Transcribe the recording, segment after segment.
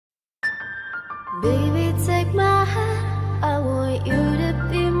Baby, take my hand, I want you to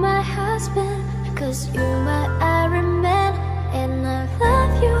be my husband, 'cause you're my Iron Man, and I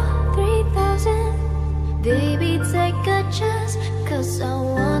love you 3000. Baby, take a chance, 'cause I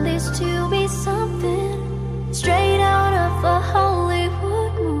want this to be something straight out of a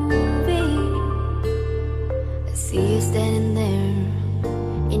Hollywood movie. I see you standing there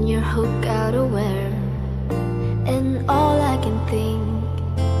in your hook outerwear, and all I can think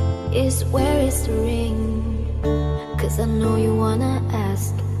is where is the ring? 'Cause I know you wanna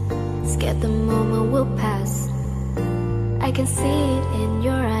ask, scared the moment will pass. I can see it in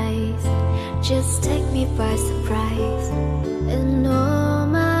your eyes, just take me by surprise. And all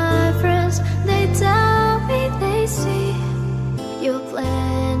my friends, they tell me they see you're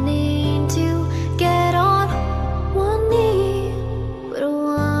planning to get on one knee, but I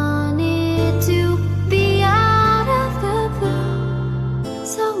want it to be out of the blue.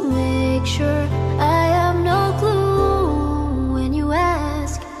 So make sure I have no clue when you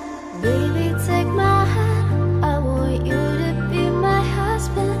ask. Baby, take my hand, I want you to be my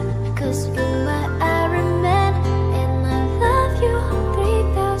husband, 'cause you're my Iron Man, and I love you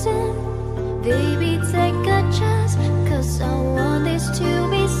 3000. Baby, take a chance, 'cause I want this to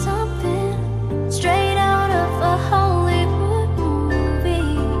be something straight out of a Hollywood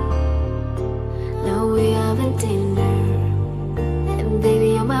movie. Now we having dinner, and baby,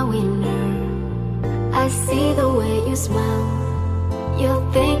 you're my winner. I see the way you smile, you're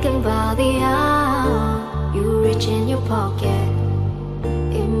thinking about the hour. You reach in your pocket,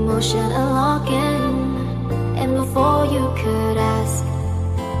 emotion unlocking, and before you could ask,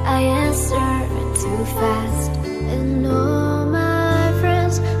 I answered too fast. And all my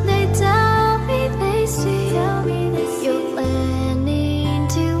friends, they tell me they see you're planning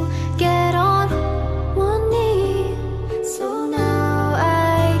to get on one knee. So now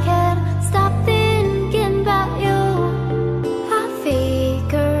I can't stop thinking about you. I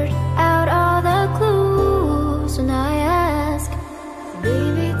figured out all the clues, and I ask,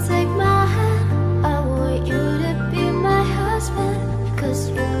 baby, take my hand, I want you to be my husband, 'cause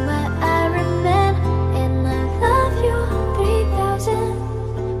you're my Iron Man, and I love you 3000.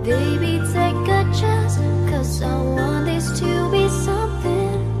 Baby, take a chance, 'cause I want this to be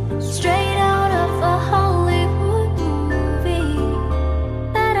something straight out of a Hollywood movie.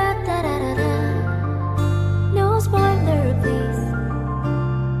 Da-da-da-da-da-da. No spoiler, please.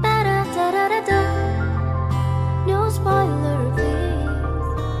 Da-da-da-da-da-da. No spoiler, please.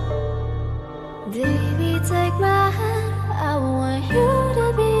 Baby, take my hand, I want you to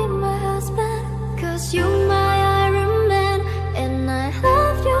be my husband, 'cause you're my Iron Man, and I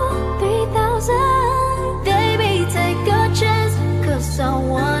love you 3000. Baby, take a chance, 'cause I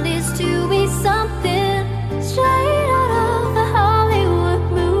want this to be something straight out of a Hollywood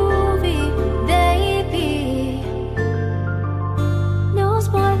movie. Baby, no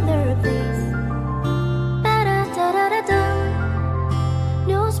spoiler, please. Da-da-da-da-da-da.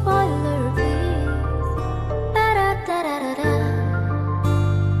 No spoiler, please. Da-da-da-da-da-da.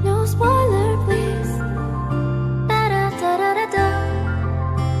 No spoiler, please. Da-da-da-da-da-da.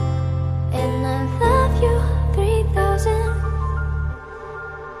 And I love you 3000.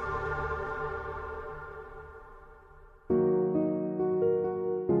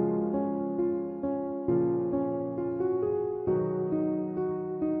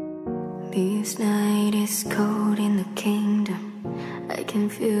 This night is cold in the kingdom. I can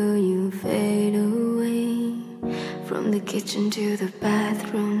feel you fade away. From the kitchen to the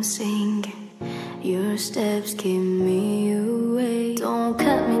bathroom singing, your steps keep me away. Don't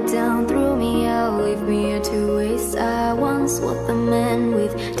cut me down, throw me out, leave me here to waste. I once was the man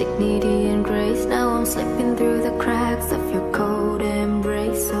with dignity and grace. Now I'm slipping through the cracks of your cold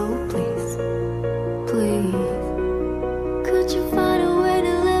embrace. So please, please, could you find a way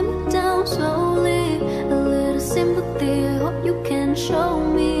to let me down slowly? A little sympathy, I hope you can show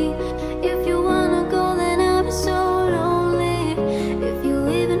me. If you wanna go, then I'll be so lonely. If you're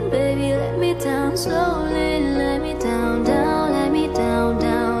leaving, baby, let me down slowly. Let me down, down, let me down,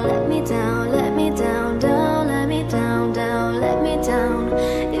 down, let me down, let me down, down, let me down, down, let me down.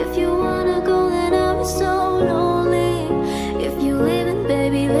 If you wanna go, then I'll be so lonely. If you're leaving,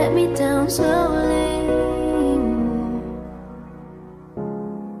 baby, let me down slowly.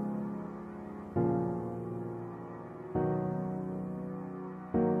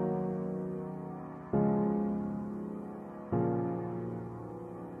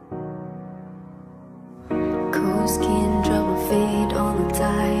 Cold skin, trouble fade on the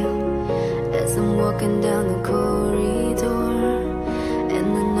tile as I'm walking down the corridor. And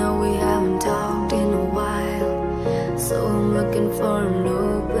I know we haven't talked in a while, so I'm looking for an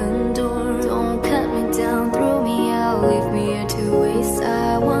open door. Don't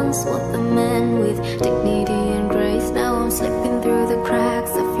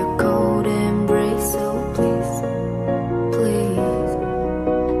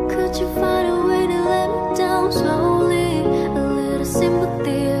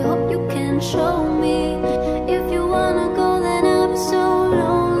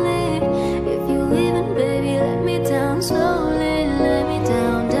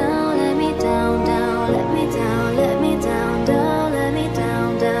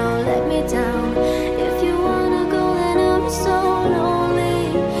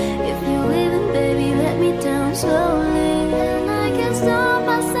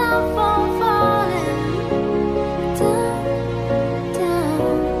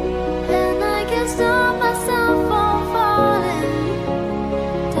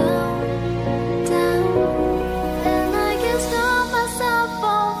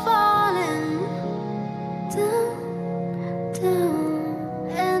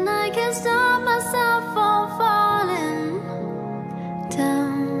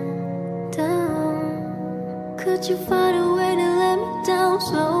But you find a way to let me down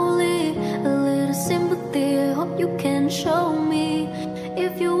slowly. A little sympathy, I hope you can show me.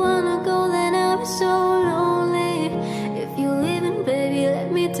 If you wanna go, then I'll be so lonely. If you're leaving, baby,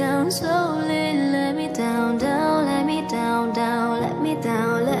 let me down slowly. Let me down, down, let me down, down, let me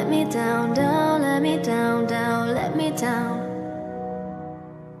down, let me down, down, let me down, down, let me down.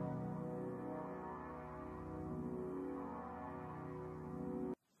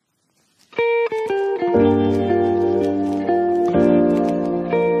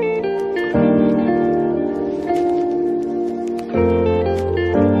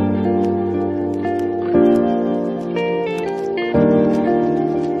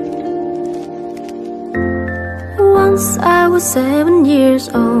 Once I was 7 years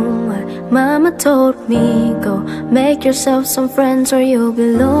old, my mama told me, go make yourself some friends or you'll be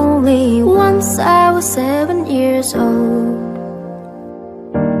lonely. Once I was 7 years old.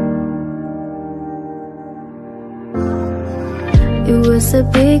 It was a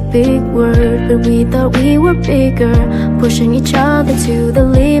big, big word, but we thought we were bigger. Pushing each other to the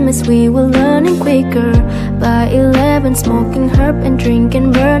limits, we were learning quicker. By 11, smoking herb and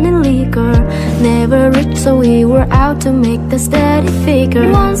drinking burning liquor. Never rich, so we were out to make the steady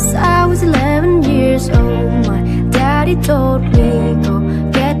figure. Once I was 11 years old, my daddy told me, go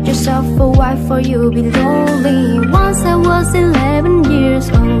get yourself a wife or you'll be lonely. Once I was 11 years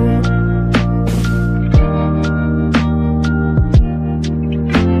old.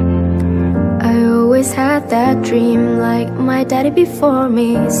 Had that dream like my daddy before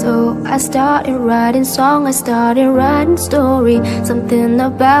me. So I started writing song, I started writing story. Something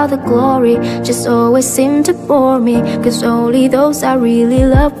about the glory just always seemed to bore me, cause only those I really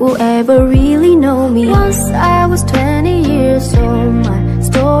love will ever really know me. Once I was 20 years old, my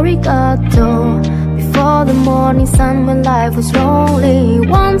story got told before the morning sun when life was lonely.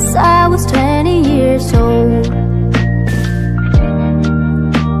 Once I was 20 years old.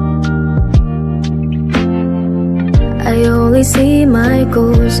 I only see my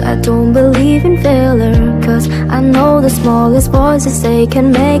goals, I don't believe in failure, cause I know the smallest voices, they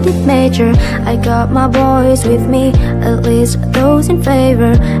can make it major. I got my boys with me, at least those in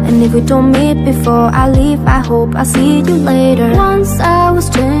favor. And if we don't meet before I leave, I hope I see you later. Once I was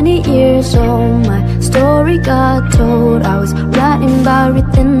 20 years old, my story got told. I was writing about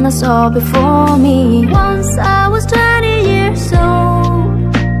everything I saw before me. Once I was 20 years old.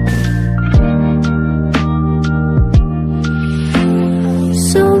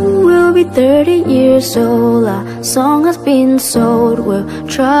 Soon we'll be 30 years old. Our song has been sold. We'll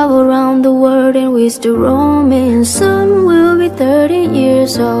travel around the world and we still roaming. Soon we'll be 30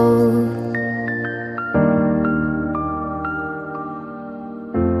 years old.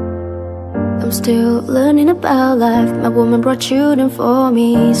 I'm still learning about life. My woman brought children for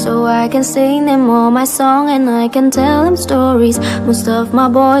me, so I can sing them all my song and I can tell them stories. Most of my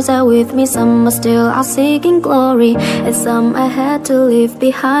boys are with me, some are still out seeking glory, and some I had to leave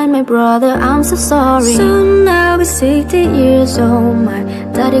behind. My brother, I'm so sorry. Soon I'll be 60 years old. My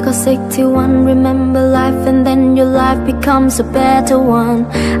daddy got 61. Remember life and then your life becomes a better one.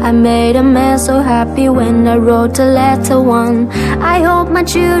 I made a man so happy when I wrote a letter one. I hope my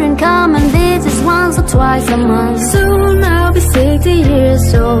children come and visit once or twice a month. Soon I'll be 60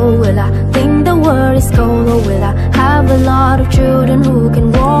 years old. Will I think the world is cold, or will I have a lot of children who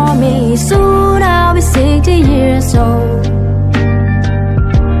can warm me? Soon I'll be 60 years old.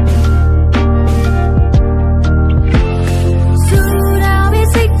 Soon I'll be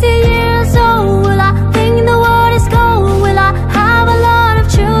 60 years old. Will I think the world is cold? Will I have a lot of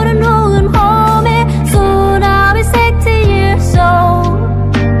children who can hold me? Soon I'll be 60 years old.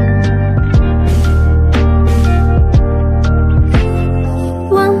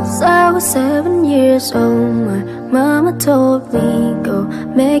 I was 7 years old. My mama told me, go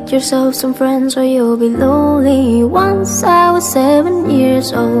make yourself some friends or you'll be lonely. Once I was 7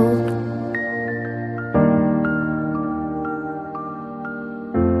 years old.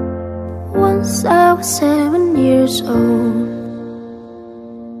 Once I was 7 years old.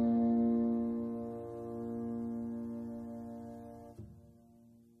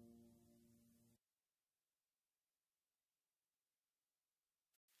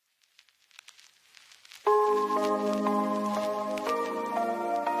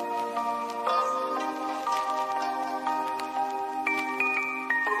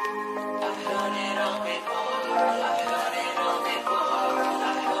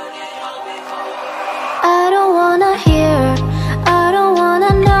 I don't wanna hear, I don't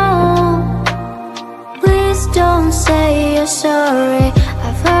wanna know. Please don't say you're sorry.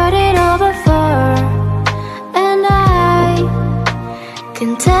 I've heard it all before, and I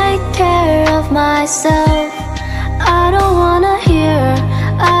can take care of myself.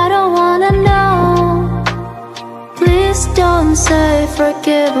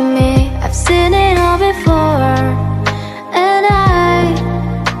 forgive me. I've seen it all before, and I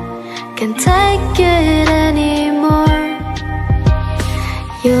can't take it anymore.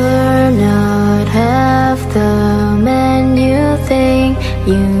 You're not half the man you think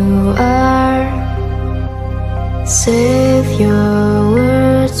you are. Save your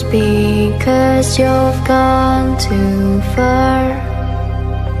words because you've gone too far.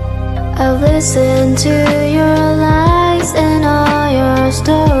 I've listened to your lies and all your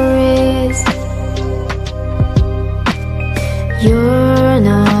stories. You're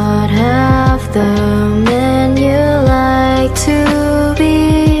not half the man you like to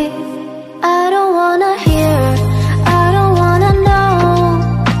be. I don't wanna hear, I don't wanna know.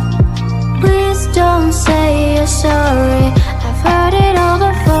 Please don't say you're sorry. I've heard it all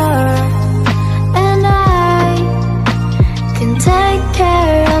before, and I can take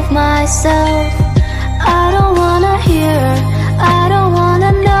care of myself. I don't wanna hear, I don't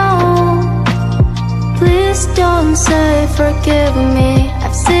wanna know. Please don't say forgive me.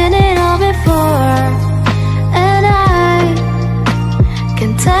 I've seen it all before, and I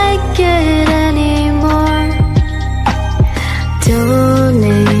can't take it anymore. Don't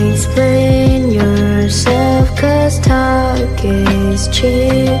explain yourself, 'cause talk is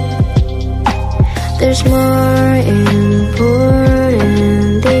cheap. There's more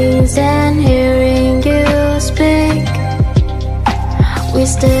important things than hearing you speak. We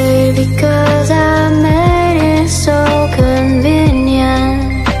stay because I made it so convenient.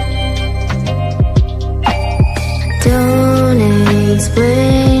 Don't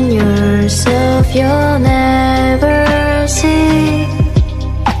explain yourself, you'll never see.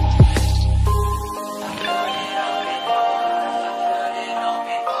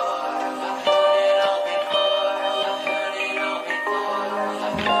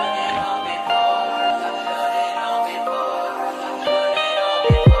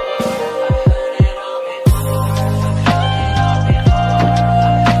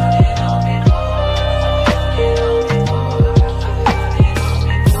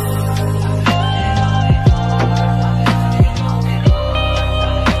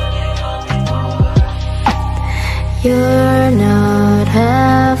 You're not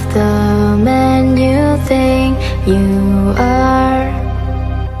half the man you think you are.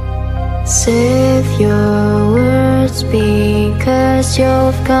 Save your words because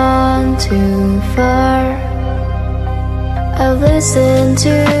you've gone too far. I've listened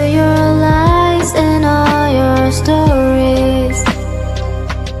to your lies and all your stories.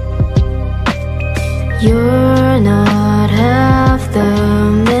 You're not half the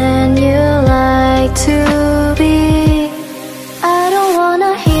man you like to be. I don't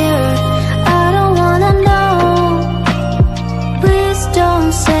wanna hear, I don't wanna know. Please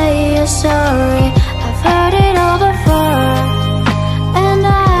don't say you're sorry. I've heard it all before, and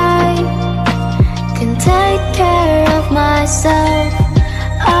I can take care of myself.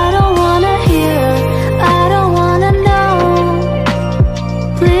 I don't wanna hear, I don't wanna know.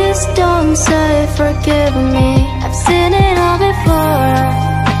 Please don't say forgive me. I've seen it all before,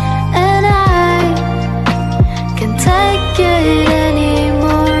 and I can't take it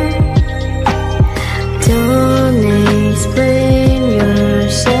anymore. Don't explain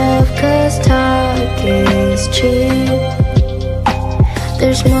yourself, 'cause talk is cheap.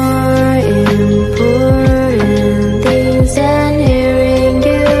 There's more important things than hearing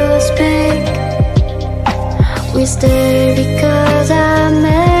you speak. We stay because I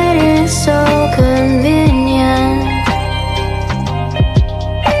made it so convenient.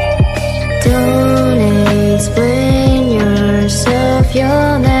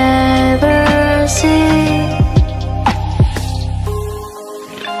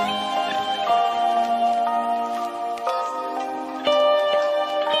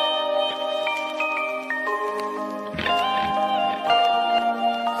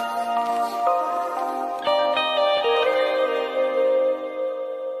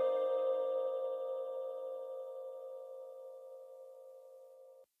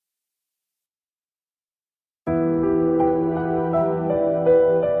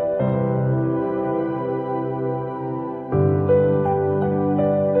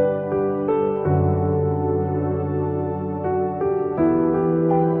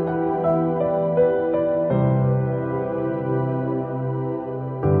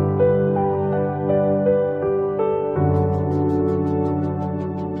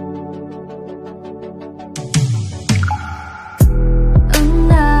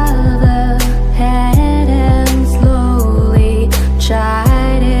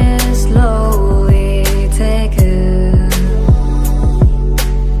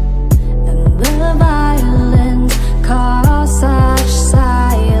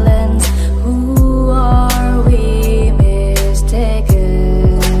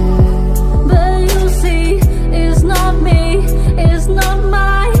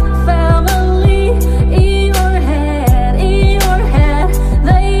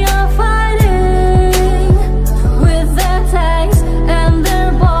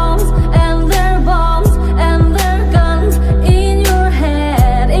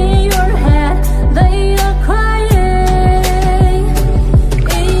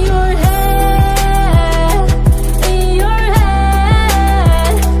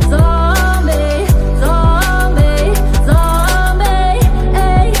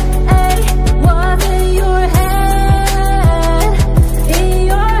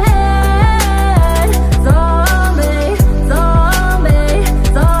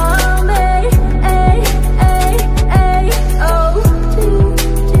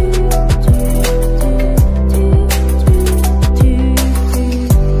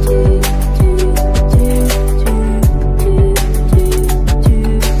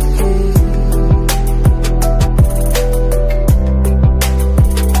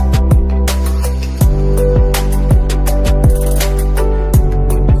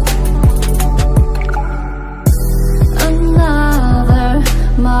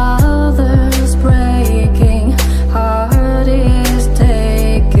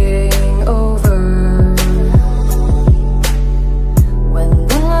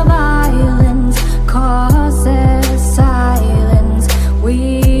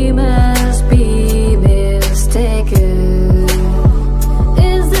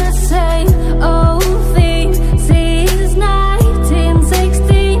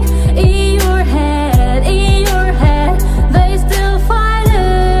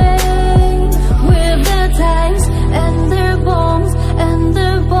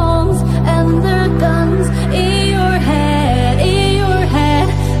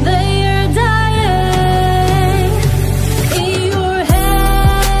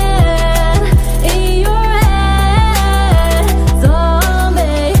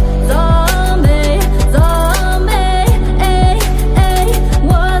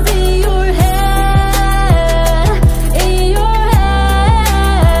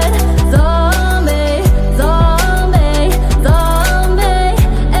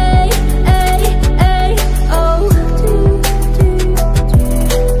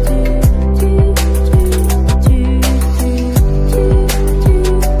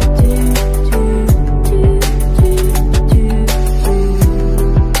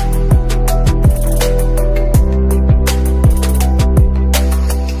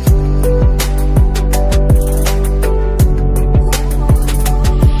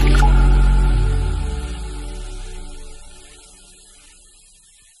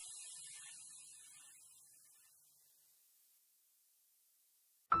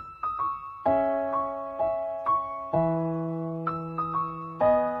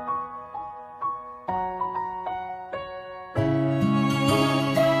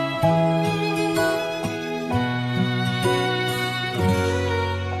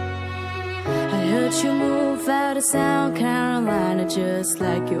 to South Carolina just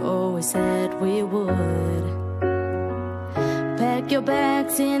like you always said we would. Pack your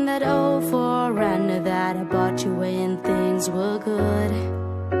bags in that old 4Runner that I bought you when things were good.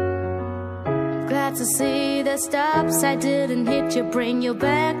 Glad to see the stops I didn't hit you, bring you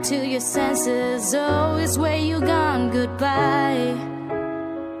back to your senses. Oh, it's where you gone, goodbye.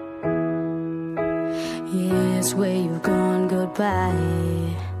 Yes, where you gone,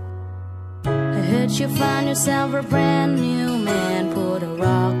 goodbye. I heard you find yourself a brand new man, put a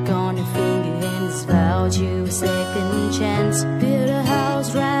rock on your finger and it's vowed you a second chance. Build a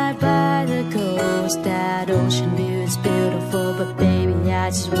house right by the coast, that ocean view is beautiful, but baby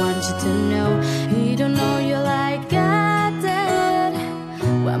I just want you to know, you don't know you like I did.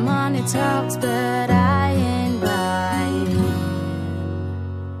 Well, money talks but I ain't buying.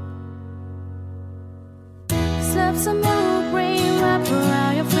 Slap some more brain wrap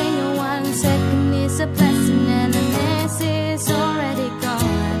around your finger, 1 second is a blessing and the next is already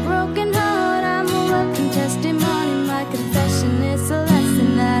gone. Broken heart, I'm a welcome testimony, my confession is a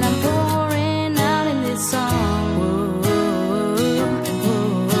lesson that I'm pouring out in this song.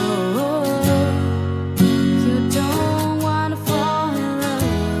 You don't wanna fall in love.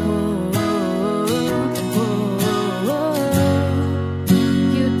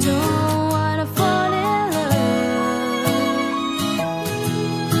 You don't wanna fall in love.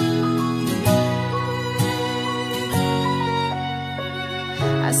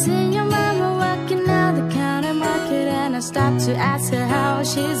 I seen your mama walking out the counter market and I stopped to ask her how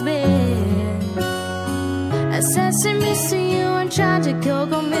she's been. I said she missing you and tried to go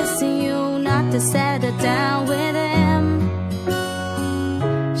missing you, not to settle down with him.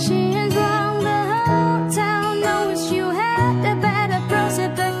 She ain't wrong, the whole town knows you had a better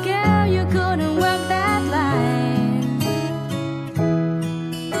process, but girl, you couldn't walk that line.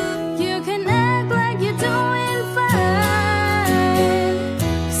 You can act like you're doing fine.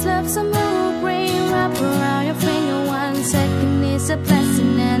 Slap some more brain wrap around your finger, 1 second is a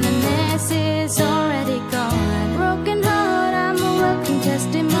blessing and the next is already gone. Broken heart, I'm a welcome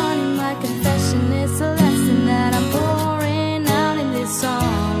testimony, my confession is a lesson that I'm pouring out in this song.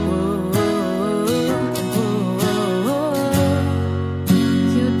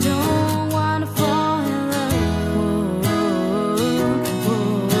 You don't wanna fall in love.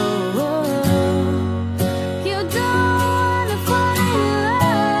 You don't wanna fall in love.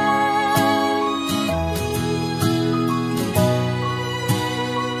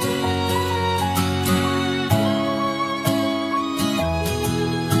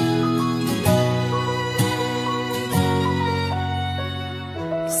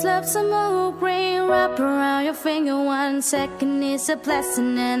 Slap some more brain wrap around your finger, 1 second is a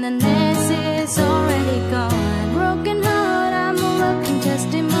blessing and the next is already gone. Broken heart, I'm a welcome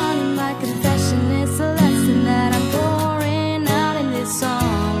testimony, my confession is a lesson that I'm pouring out in this song.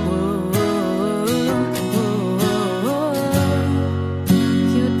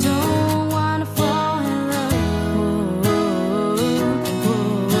 You don't wanna fall in love.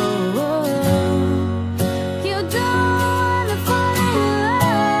 You don't wanna fall in love.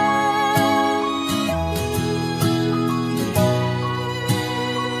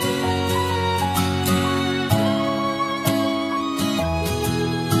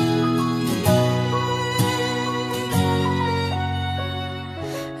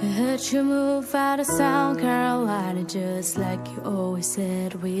 I heard you move out of South Carolina just like you always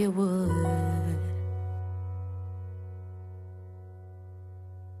said we would.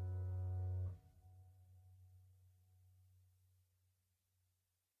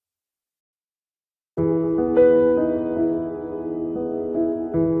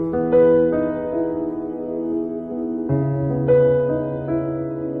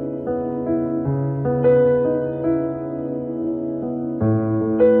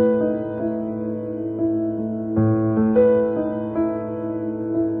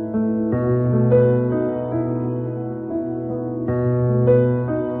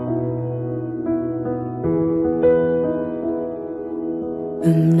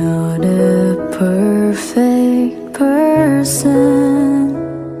 I'm not a perfect person.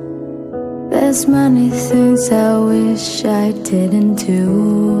 There's many things I wish I didn't do,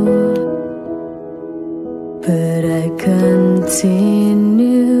 but I continue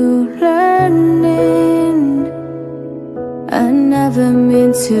learning. I never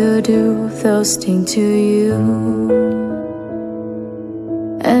meant to do those things to you,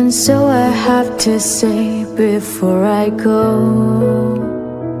 and so I have to say before I go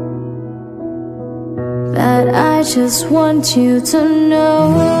that I just want you to know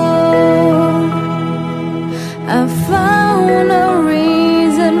I found a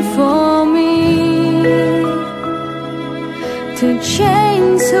reason for me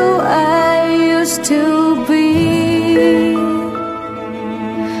who I used to be.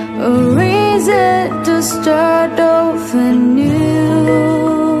 A reason to start over new.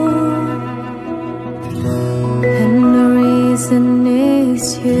 And the reason is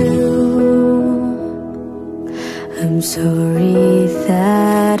you. I'm sorry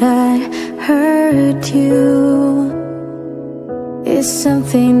that I hurt you. It's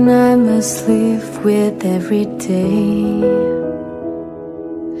something I must live with every day.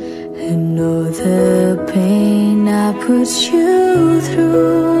 And all the pain I put you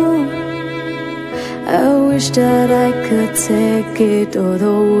through, I wish that I could take it all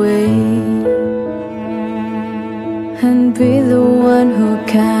away and be the one who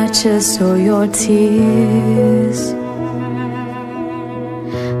catches all your tears.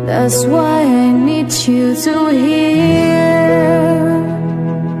 That's why I need you to hear.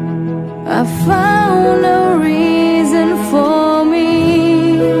 I found a reason for me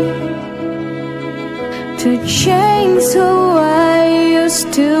to change who I used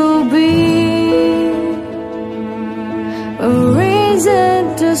to be. A reason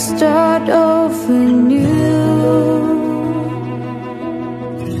to start over new.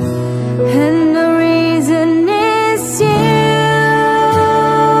 And the reason is you.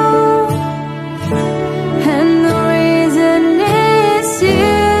 And the reason is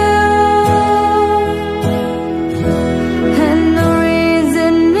you. And the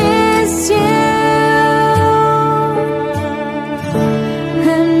reason is you.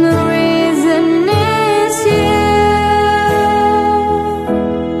 And the reason is you.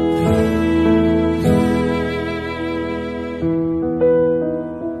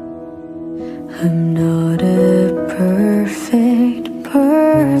 I'm not a perfect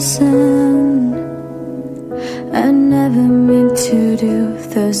person. I never meant to do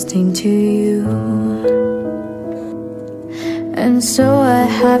this thing to you. And so I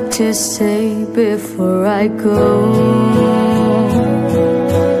have to say before I go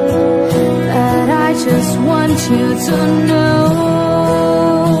that I just want you to know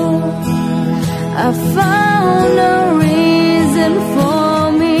I found a reason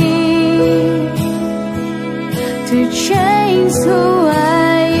for me to change who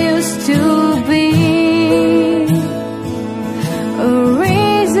I used to be. A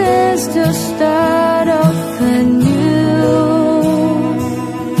reason to start off anew.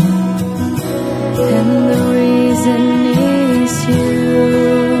 And the reason is you.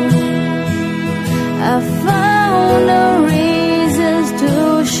 I found a reason to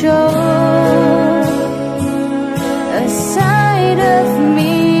show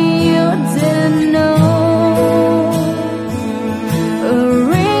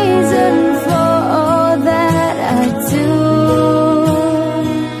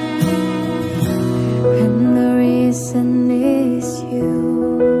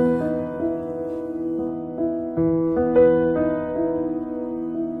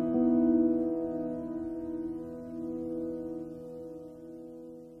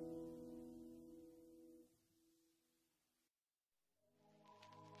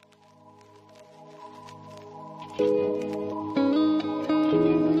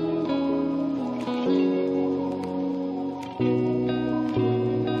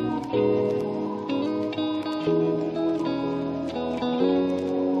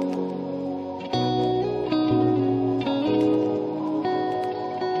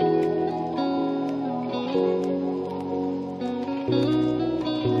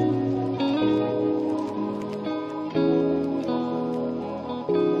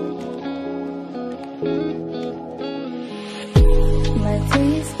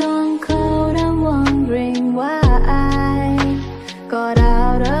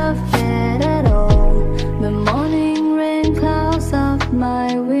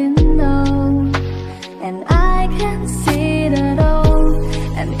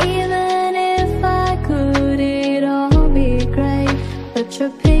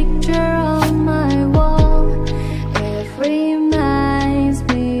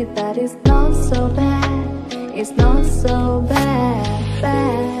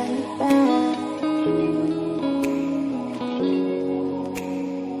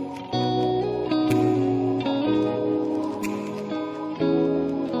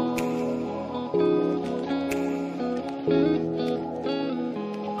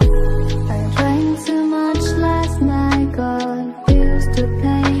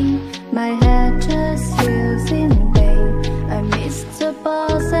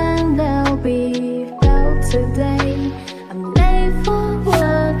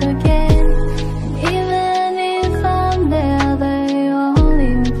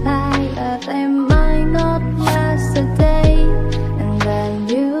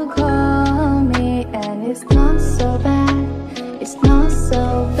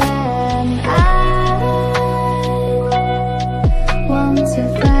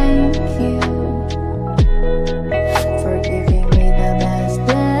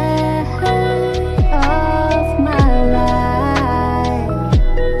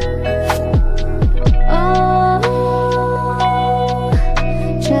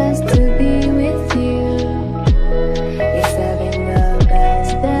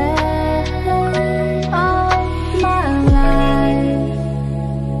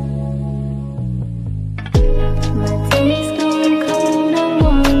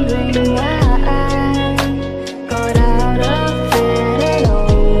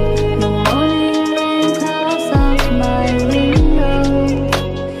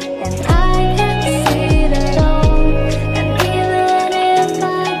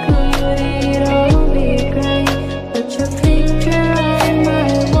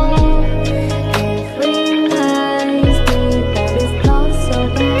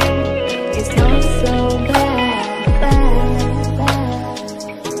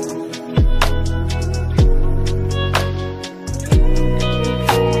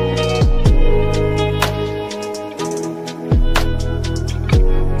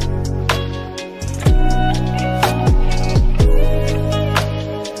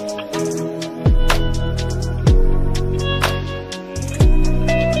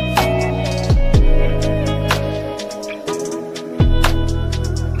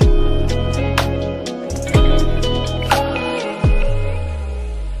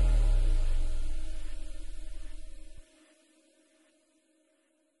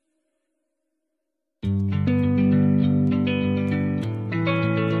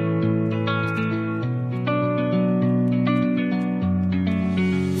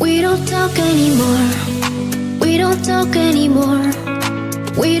talk anymore. We don't talk anymore.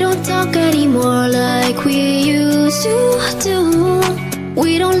 We don't talk anymore like we used to do.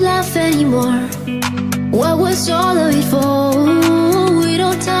 We don't laugh anymore. What was all of it for? We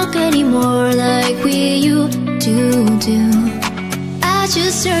don't talk anymore like we used to do. I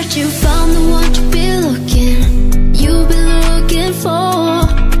just heard you found the one to be looking, you've been looking for.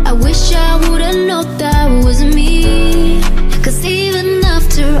 I wish I would've known that wasn't me. Cause even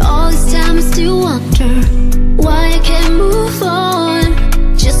after all this time I still wonder why I can't move on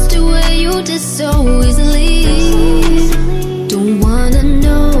just the way you did so easily. Don't wanna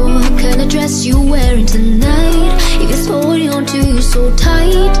know what kind of dress you're wearing tonight, if it's holding on to you so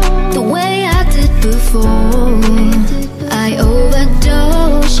tight the way I did before. I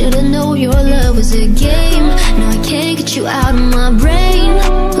overdosed, should've known your love was a game. Now I can't get you out of my brain.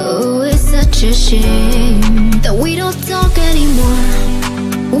 Oh, it's such a shame that we don't talk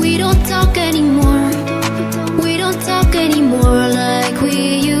anymore. We don't talk anymore. We don't talk anymore like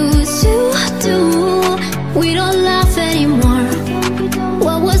we used to do. We don't laugh anymore.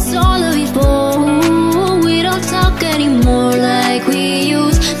 What was all of it for? We don't talk anymore like we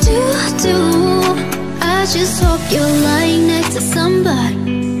used to do. I just hope you're lying next to somebody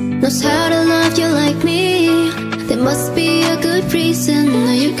knows how to love you like me. There must be a good reason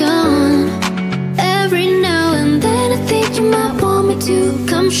that you're gone. Every now and then I think you might want me to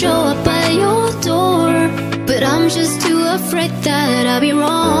come show up at your door, but I'm just too afraid that I'll be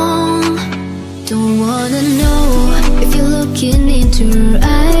wrong. Don't wanna know if you're looking into her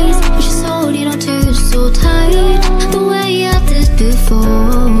eyes, but she's holding on to you so tight the way I did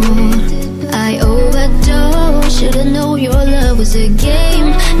before. I overdosed, should've known your love was a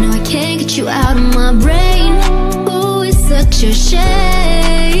game. Now I can't get you out of my brain. Oh, it's such a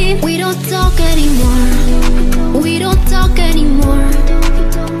shame. We don't talk anymore. We don't talk anymore.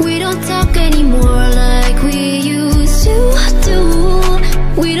 We don't talk anymore like we used to do.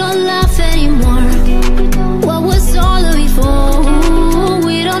 We don't laugh anymore. What was all of it for?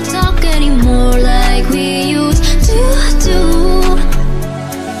 We don't talk anymore like we used to do.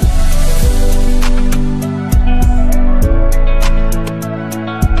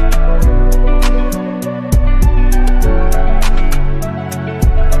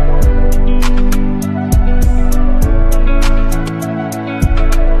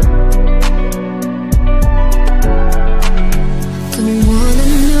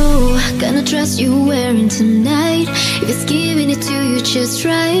 Dress you wearing tonight, if it's giving it to you just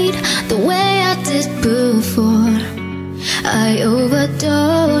right the way I did before. I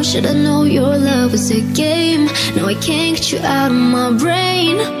overdosed, should've known your love was a game. Now I can't get you out of my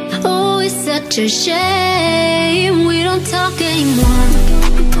brain. Oh, it's such a shame. We don't talk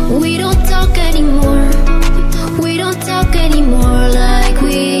anymore. We don't talk anymore. We don't talk anymore like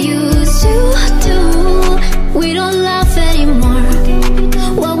we used to do. We don't laugh anymore.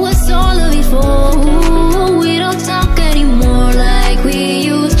 What was all of it for? We don't talk anymore like we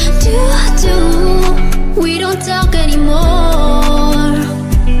used to do. We don't talk anymore.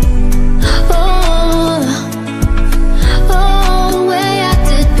 Oh, oh, the way I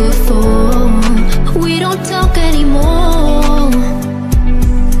did before. We don't talk anymore.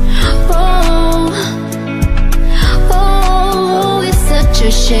 Oh, oh, it's such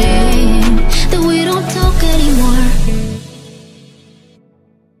a shame that we don't talk anymore.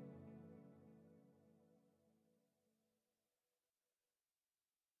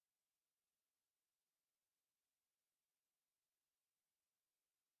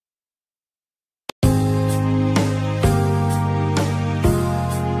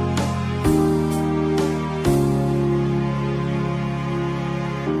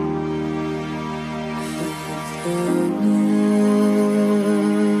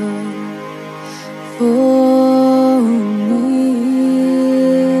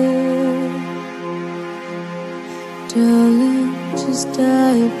 Time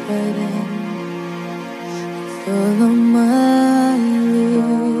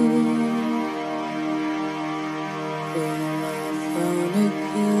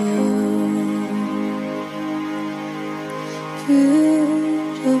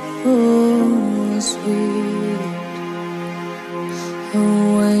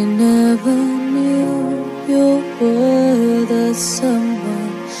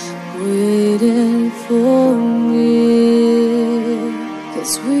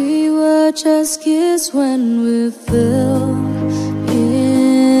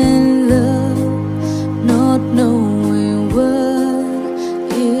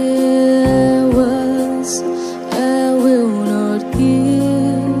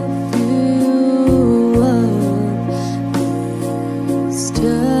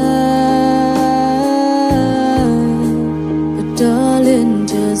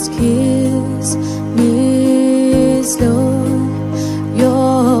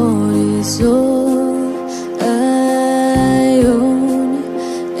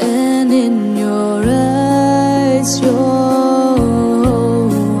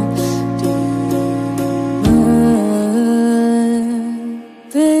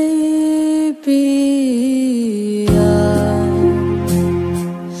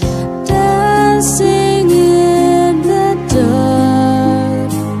dancing in the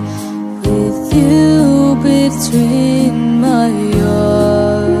dark with you between my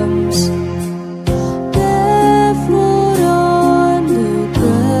arms, barefoot on the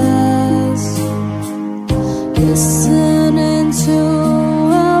grass, listening to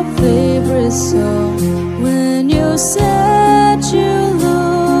our favorite song. When you said you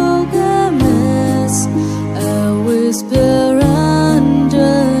look a mess, I whisper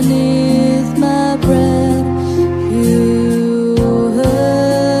underneath my breath. You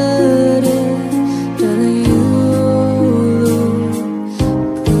heard it, darling, you look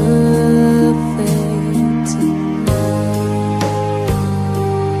perfect tonight.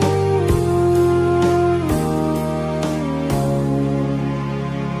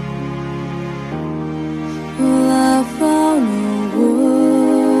 Well, I found a woman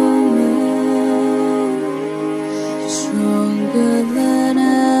stronger than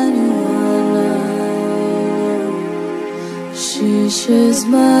anyone else. She shares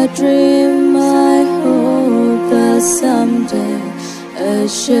my dream. I hope that someday I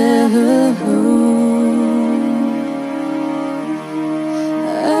share her home.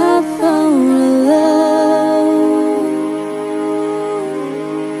 I found a love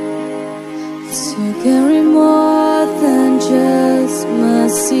to carry more than just my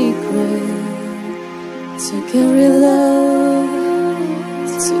secret, to carry love,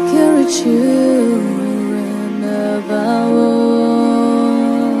 to carry children of our own.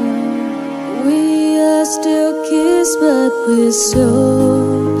 We are still kids, but we're so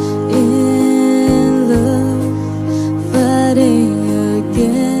in love, fighting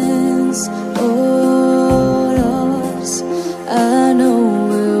against all odds. I know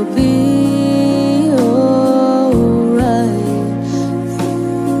we'll be alright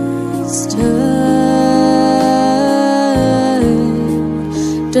this time.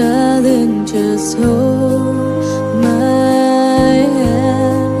 Darling, just hold my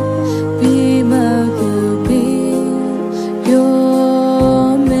hand. Be my girl, be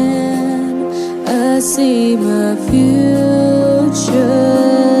your man. I see my future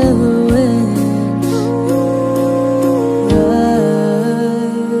when you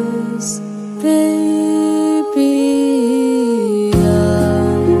rise. Baby,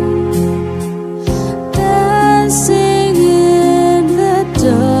 I'm dancing in the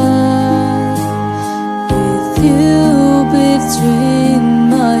dark with you between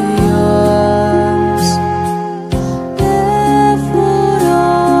my arms, barefoot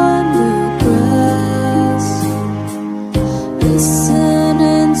on the grass,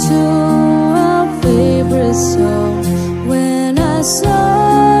 listening to our favorite song. When I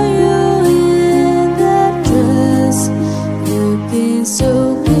saw you in that dress, looking so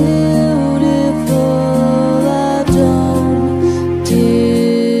beautiful, I don't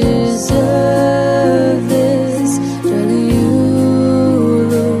deserve this. Darling, you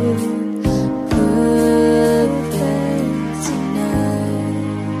look perfect tonight.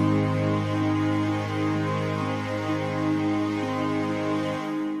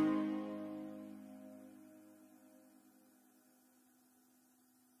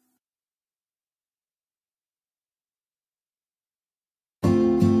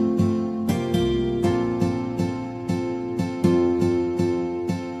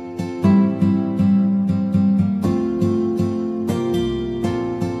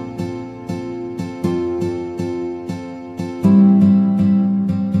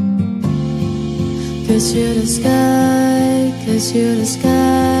 Cause you're the sky, cause you're the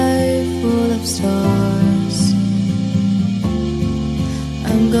sky full of stars.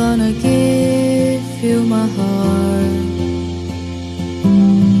 I'm gonna give you my heart.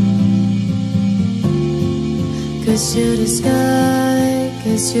 Cause you're the sky,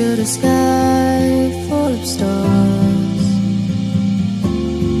 cause you're the sky full of stars.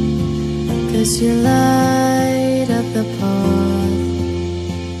 Cause you light up the path.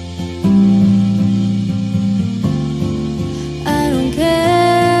 I don't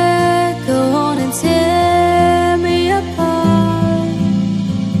care, go on and tear me apart.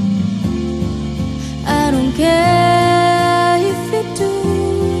 I don't care if you do.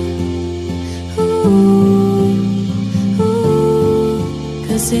 Ooh, ooh.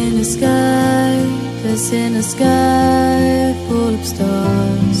 Cause in the sky, cause in the sky full of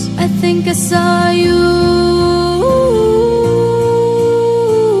stars, I think I saw you.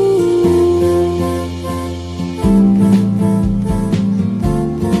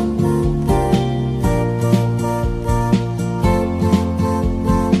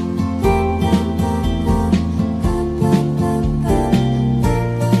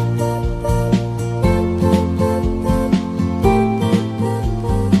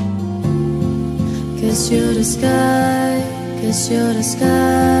 you're the sky, 'cause you're the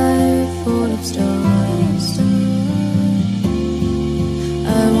sky full of stars.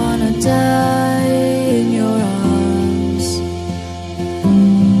 I wanna die in your arms,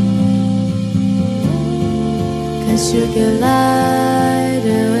 'cause you get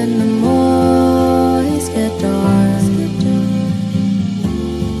lighter when the mornings get dark.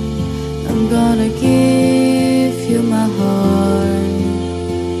 I'm gonna give you my heart.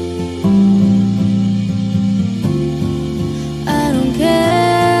 I don't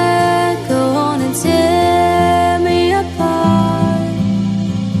care, go on and tear me apart.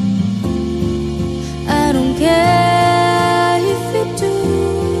 I don't care if you do.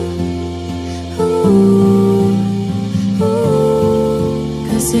 Ooh, ooh.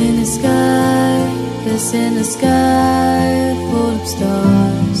 'Cause in the sky, 'cause in the sky full of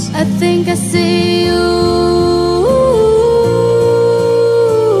stars, I think I see you.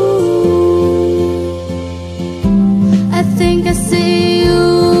 I think I see you.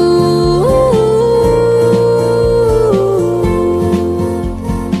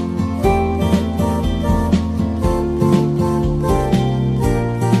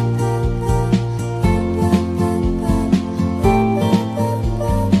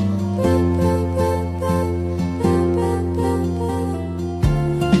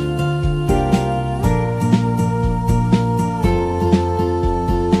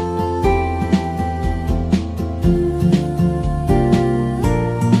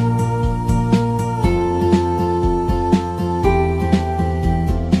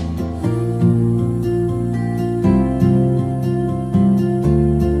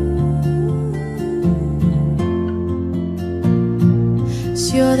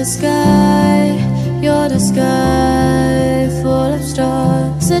 You're the sky, you're the sky full of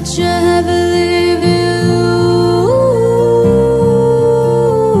stars, such a heavenly view.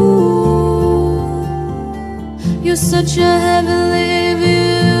 You're such a heavenly view.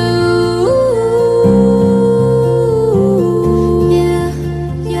 Yeah,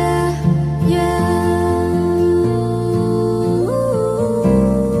 yeah, yeah.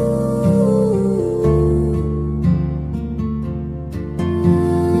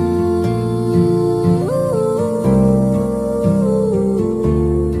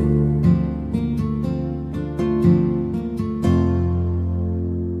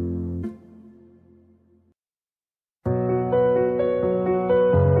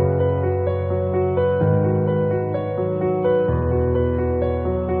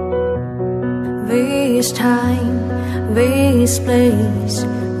 This time, this place,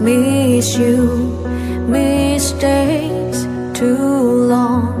 miss you, mistakes, too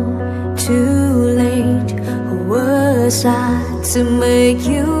long, too late. Who was I to make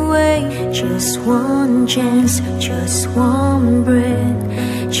you wait? Just one chance, just one breath,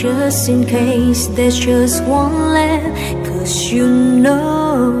 just in case there's just one left. 'Cause you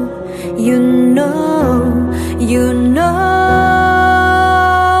know, you know, you know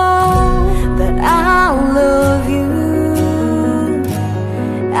love you.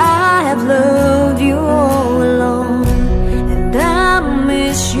 I have loved you all along, and I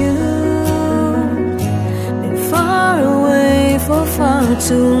miss you. Been far away for far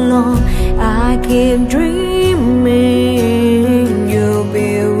too long. I keep dreaming you'll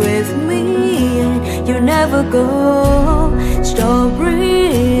be with me, and you'll never go. Stop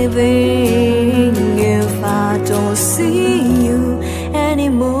breathing if I don't see you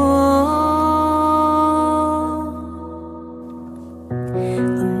anymore.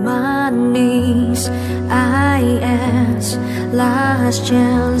 I ask, last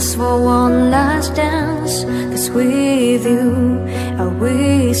chance for one last dance. 'Cause with you I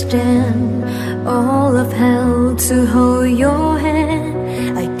withstand all of hell to hold your hand.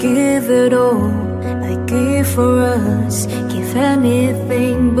 I give it all, I give for us, give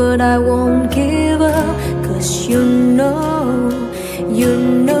anything, but I won't give up. 'Cause you know, you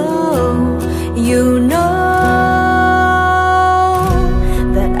know, you know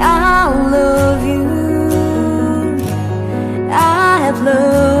that I'll love you. I have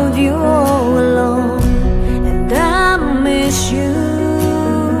loved you all along, and I miss you.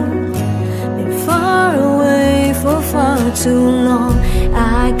 Been far away for far too long.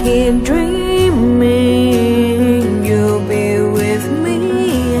 I keep dreaming you'll be with me,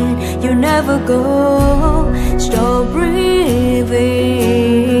 and you'll never go. Stop breathing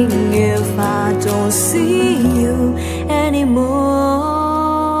if I don't see you anymore.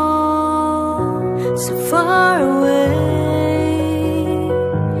 So far away,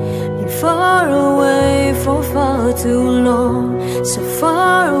 been far away for far too long. So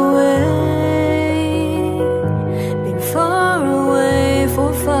far away, been far away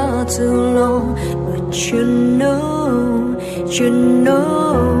for far too long. But you know, you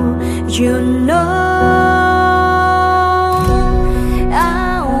know, you know.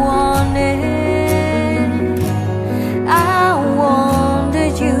 I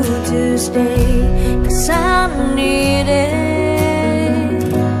wanted you to stay, 'cause I need it.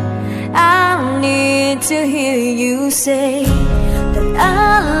 I need to hear you say that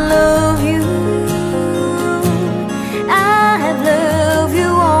I love you. I love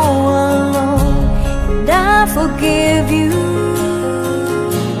you all along, and I forgive you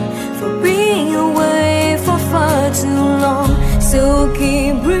for being away for far too long. So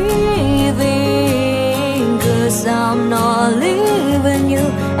keep breathing, 'cause I'm not leaving you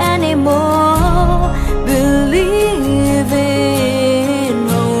anymore. Believe in,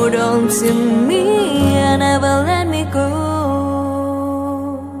 hold on to me and never let me go.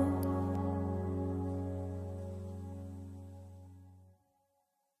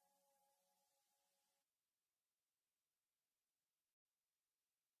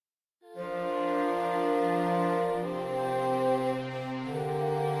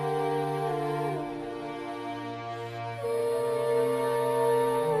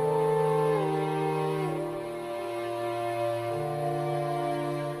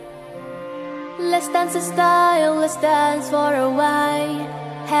 Let's dance in style, let's dance for a while.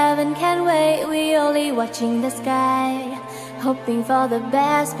 Heaven can't wait, we only watching the sky. Hoping for the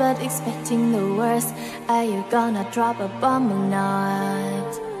best, but expecting the worst. Are you gonna drop a bomb or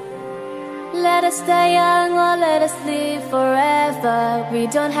not? Let us stay young or let us live forever. We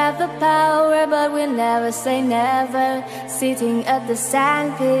don't have the power, but we never say never. Sitting at the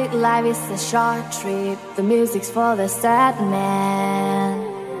sandpit, life is a short trip. The music's for the sad man.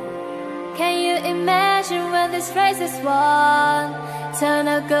 Can you imagine when this race is won? Turn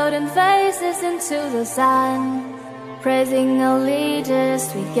our golden faces into the sun. Praising our leaders,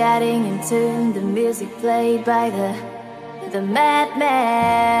 we're getting in tune. The music played by the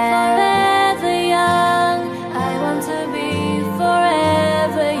madman. Forever young, I want to be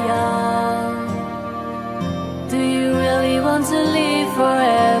forever young. Do you really want to live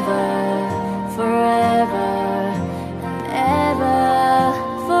forever, forever and ever?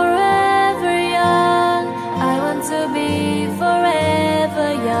 Forever young, I want to be forever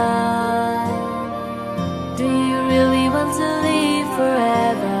young. Do you really want to live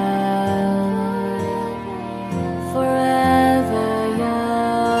forever? Forever young.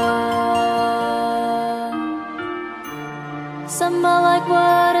 Some are like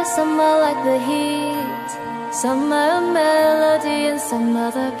water, some are like the heat. Some are a melody and some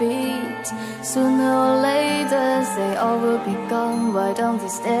other beat. Sooner or later they all will be gone. Why don't they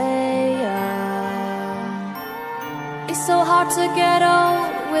stay young? It's so hard to get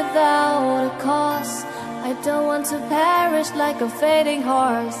old without a cause. I don't want to perish like a fading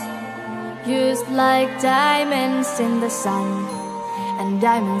horse. Used like diamonds in the sun, and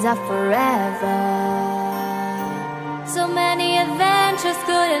diamonds are forever. So many adventures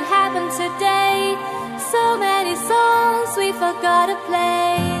couldn't happen today. So many songs we forgot to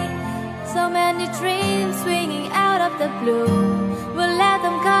play. So many dreams swinging out of the blue. We'll let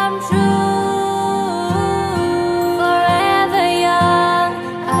them come true. Forever young,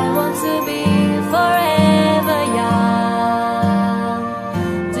 I want to be forever young.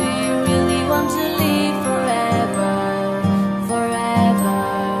 Do you really want to live forever, forever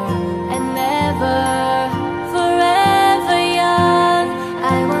and ever? Forever young,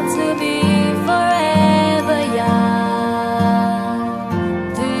 I want to be forever young.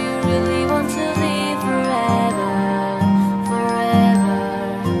 Do you really want to live forever, forever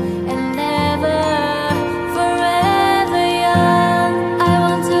and ever?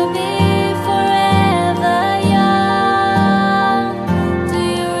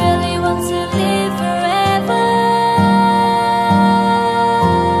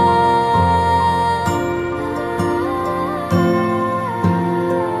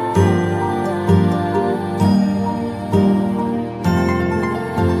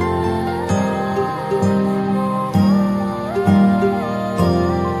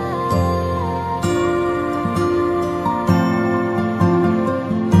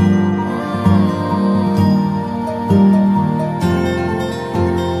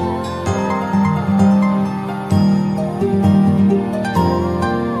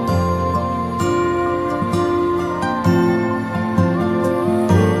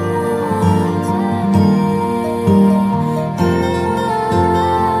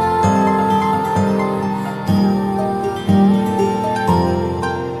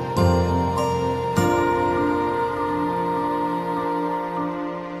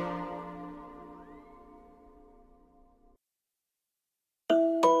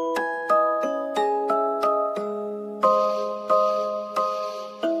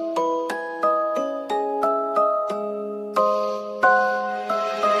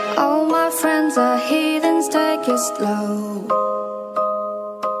 friends are heathens, take it slow.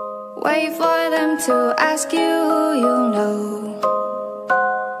 Wait for them to ask you who you know.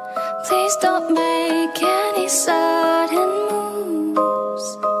 Please don't make any sudden moves.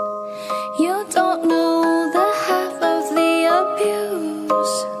 You don't know the half of the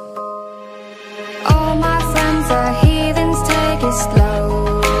abuse. All my friends are heathens, take it slow.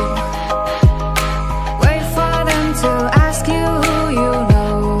 Wait for them to ask you who you know.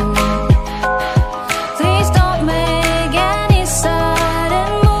 Please don't make any sudden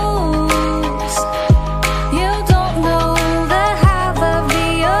moves. You don't know the half of the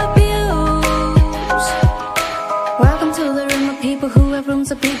abuse. Welcome to the room of people who have rooms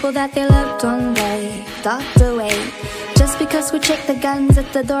of people that they left one day, docked away. Just because we check the guns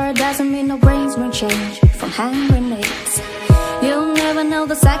at the door doesn't mean no brains won't change from hand grenades. You'll never know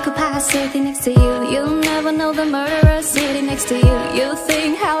the psychopath sitting next to you. You'll never know the murderer sitting next to you. You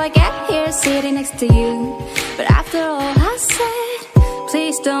think how I get here sitting next to you. But after all I said,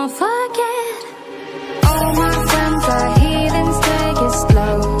 please don't forget. All my friends are heathens, take it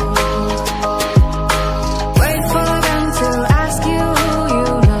slow. Wait for them to ask you who you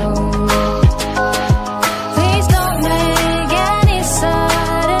know. Please don't make any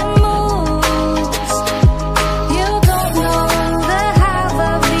sudden moves. You don't know the half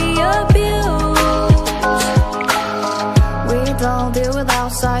of the abuse. We don't deal with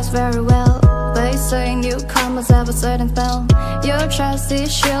outsiders very well. They say newcomers have a certain spell. Your trust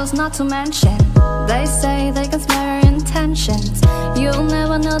issues not to mention. They say they can smell your intentions. You'll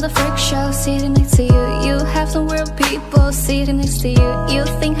never know the freak show sitting next to you. You have some weird people sitting next to you. You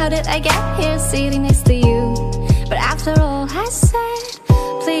think how did I get here sitting next to you. But after all I said,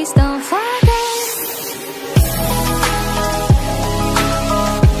 please don't forget.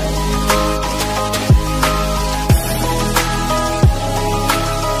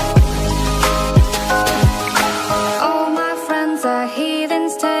 All my friends are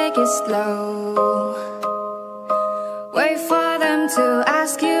heathens, take it slow. Wait for them to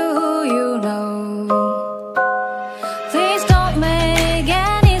ask you who you know. Please don't make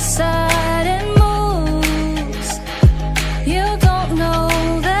any sudden moves. You don't know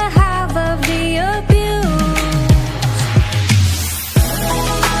the half of the abuse.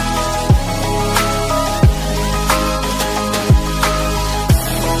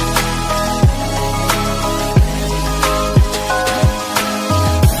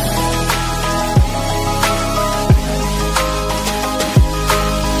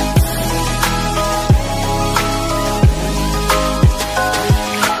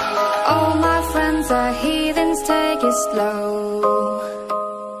 All my friends are heathens, take it slow.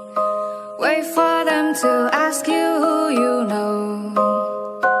 Wait for them to ask you who you know.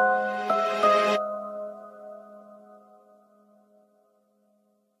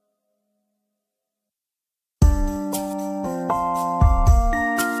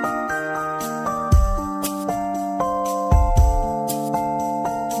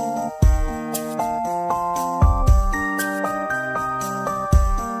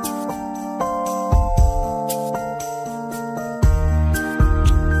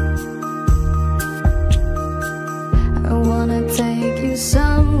 I wanna take you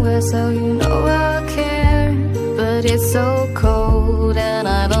somewhere so you know I'll care. But it's so cold and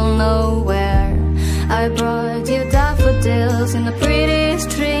I don't know where. I brought you daffodils in a pretty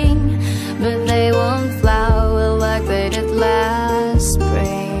string, but they won't flower like they did last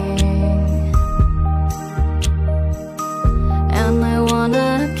spring. And I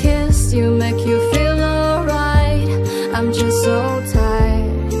wanna kiss you, make you feel alright. I'm just so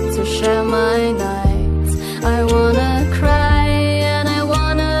tired to share my nights. I wanna cry and I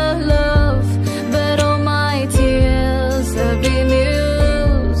wanna love, but all my tears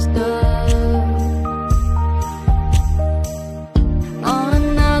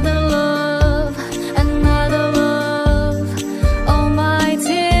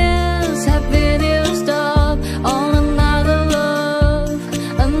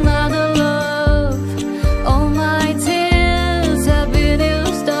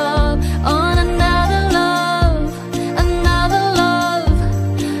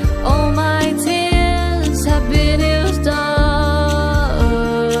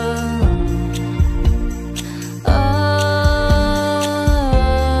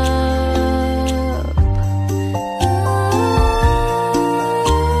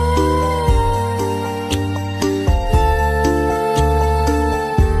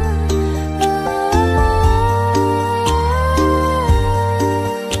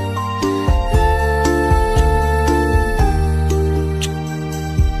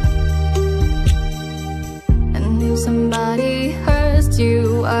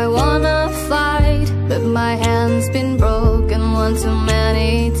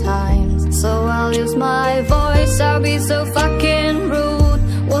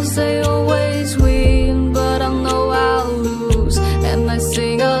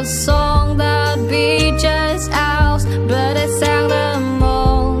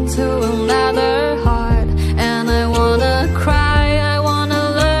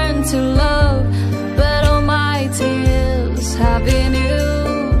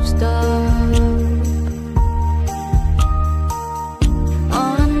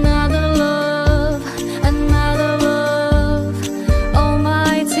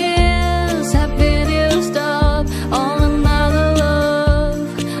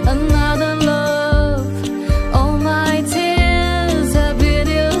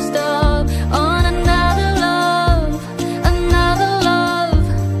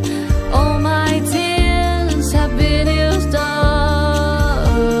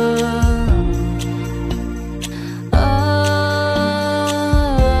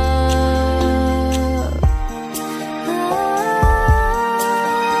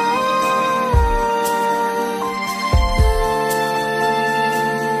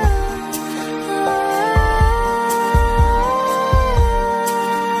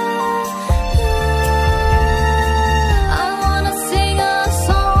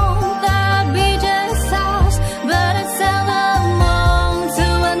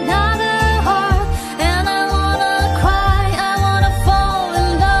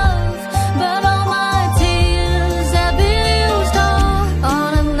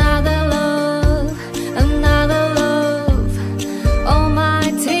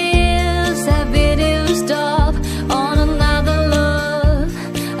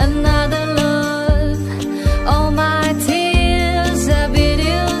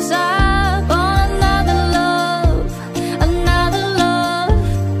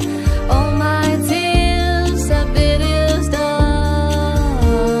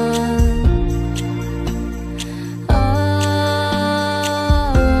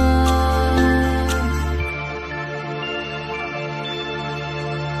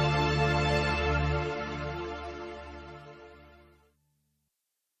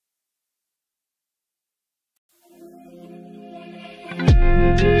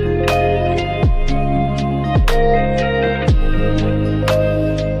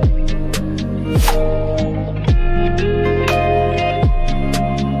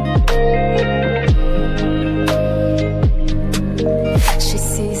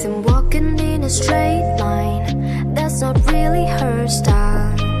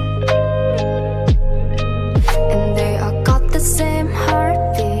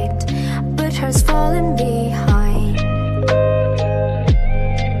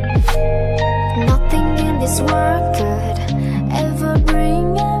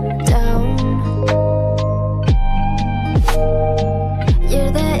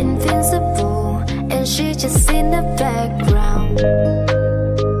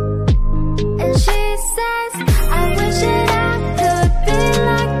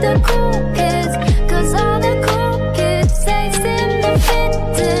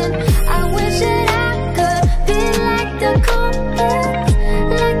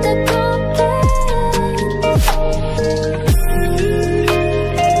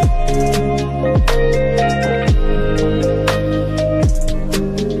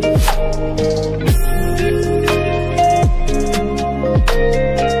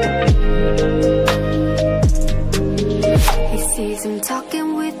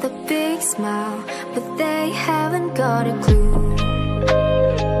with a big smile, but they haven't got a clue.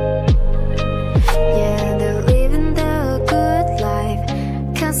 Yeah, they're living the good life,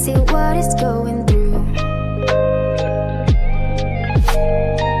 can't see what is going through.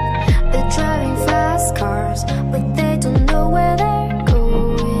 They're driving fast cars, but they don't know where they're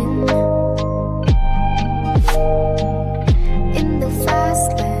going. In the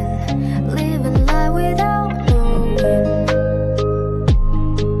fast lane, living life without knowing.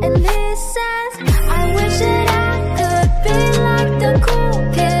 And he says, I wish that I could be like the cool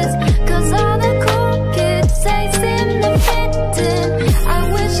kids, 'cause all the cool kids they seem to fit in. I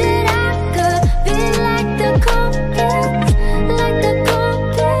wish that I could be like the cool kids, like the cool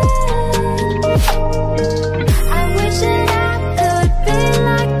kids. I wish that I could be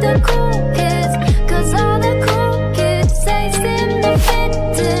like the cool kids, 'cause all the cool kids they seem to fit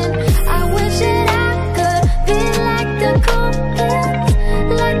in. I wish that I could be like the cool kids,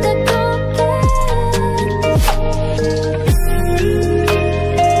 like the cool kids.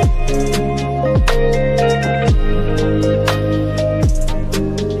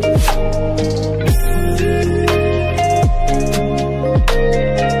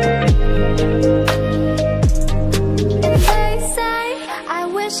 And they say, I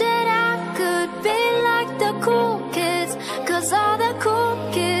wish that I could be like the cool kids, 'cause all the cool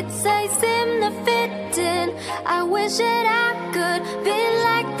kids they seem to fit in. I wish that I could be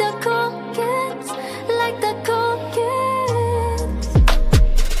like the cool kids, like the cool kids.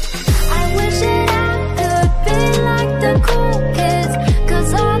 I wish that I could be like the cool kids, 'cause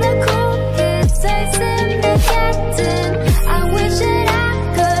all the cool kids they seem to get in. I wish that I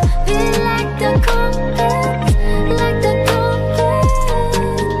could be like the cool kids, like the cool kids.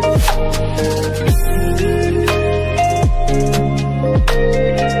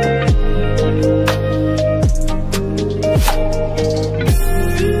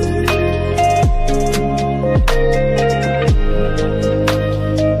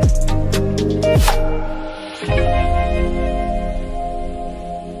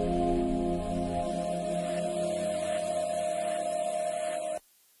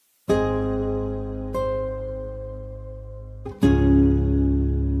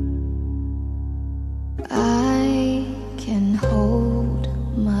 I can hold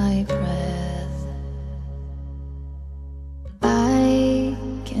my breath. I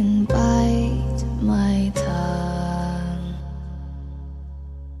can bite my tongue.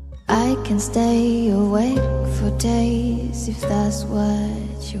 I can stay awake for days if that's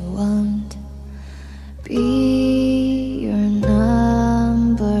what you want. Be your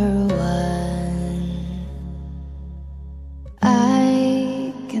number one.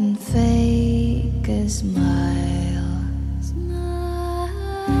 I can fake a smile.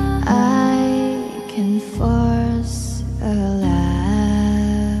 I can force a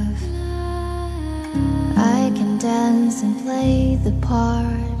laugh. I can dance and play the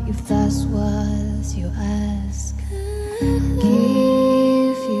part if that's what you ask.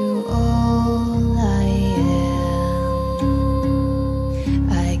 Give you all I am.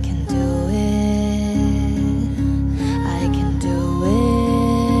 I can do it. I can do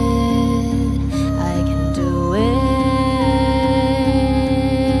it. I can do it.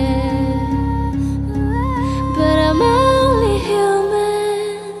 But I'm only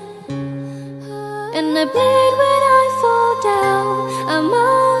human, and I bleed when I fall down. I'm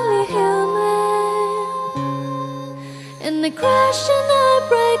only human, and I crash and I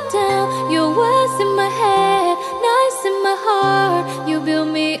break down. Your words in my head, knives in my heart. You build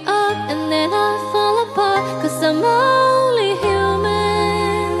me up and then I fall apart, 'cause I'm only human.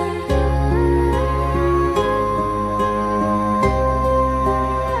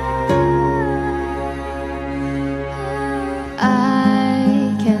 I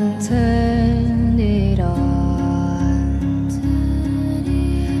can turn it on,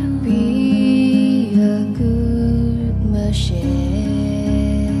 be a good machine.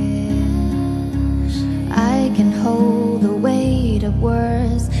 I can hold the weight of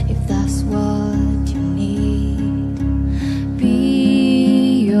words if that's what you need. Be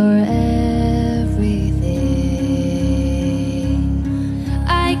your everything.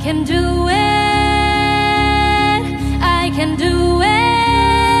 I can do it. I can do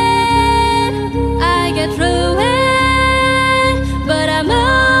it. I get through it. But I'm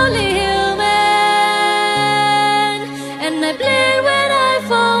only human, and I bleed when I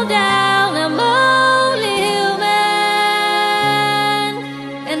fall down. I'm only human,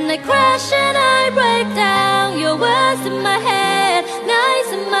 and I crash and I break down. Your words in my head,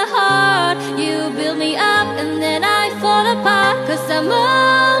 knives in my heart. You build me up and then I fall apart, 'cause I'm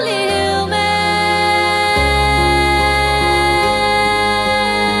only human.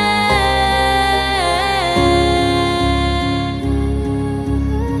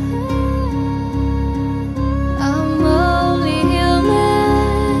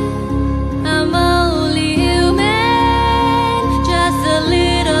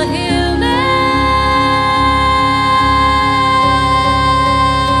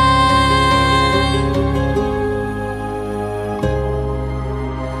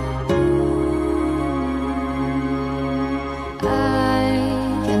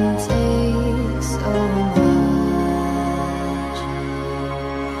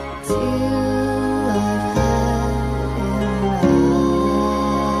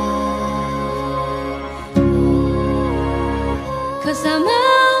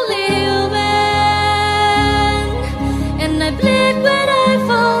 only human, and I bleed when I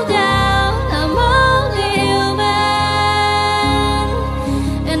fall down. I'm only human,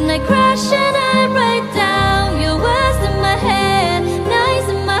 and I crash and I break down. Your words in my head, nights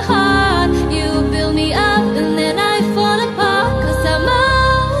in my heart. You build me up and then I fall apart, 'cause I'm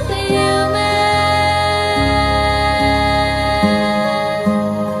only human.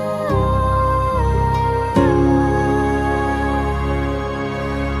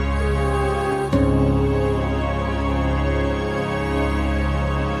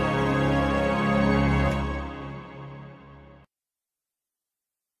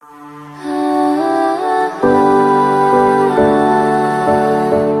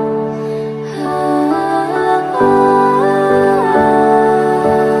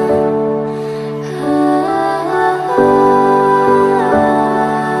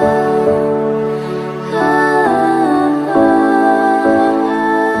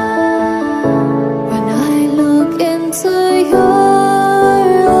 When I look into your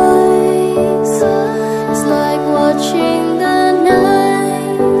eyes, it's like watching the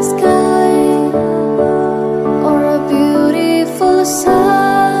night sky or a beautiful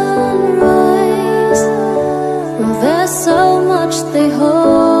sunrise. Well, there's so much they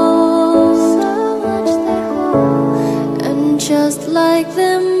hold, and just like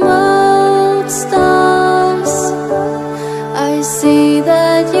them old stars, I see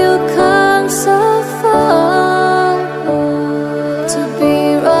that you come so far to be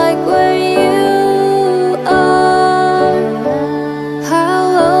right where you are. How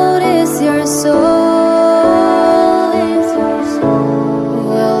old is your soul?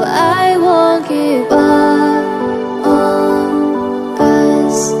 Well, I won't give up on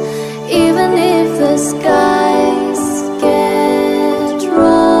us, even if the skies get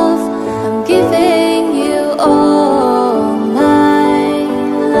rough. I'm giving you all my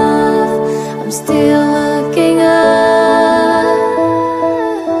love. I'm still looking up,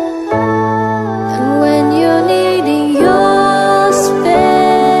 and when you're needing your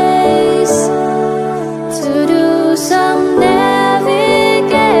space to do some navigating,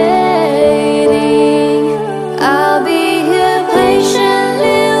 I'll be here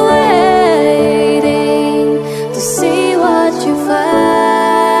patiently waiting to see what you find.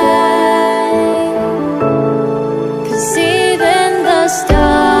 'Cause even the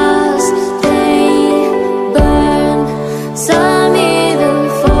stars, they burn. Some even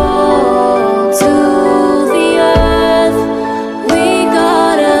fall to the earth. We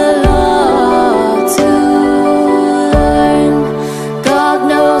got a lot to learn. God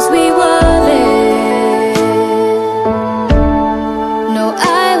knows we worth it. No,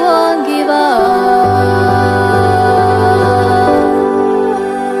 I won't give up.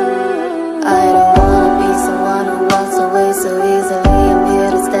 I don't wanna be someone who walks away so easily. I'm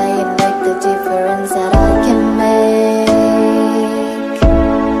here to stay and make the difference that I can make.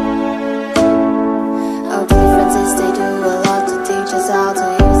 Our differences, they do a lot to teach us how to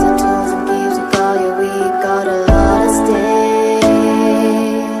use the tools and gifts we got. Yeah, we got a lot at stake.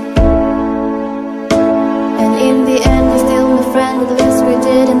 And in the end, you're still my friend. At least we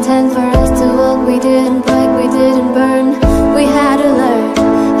did intend for us to walk. We didn't break, we didn't burn. We had to learn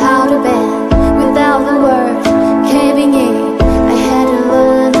how to bend without the word caving in. I had to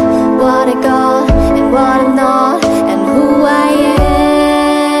learn what I got and what I'm not, and who I am.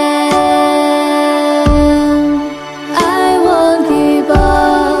 I won't give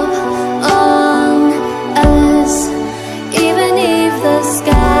up on us, even if the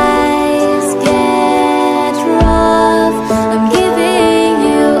skies get rough. I'm giving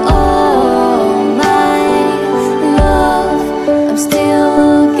you all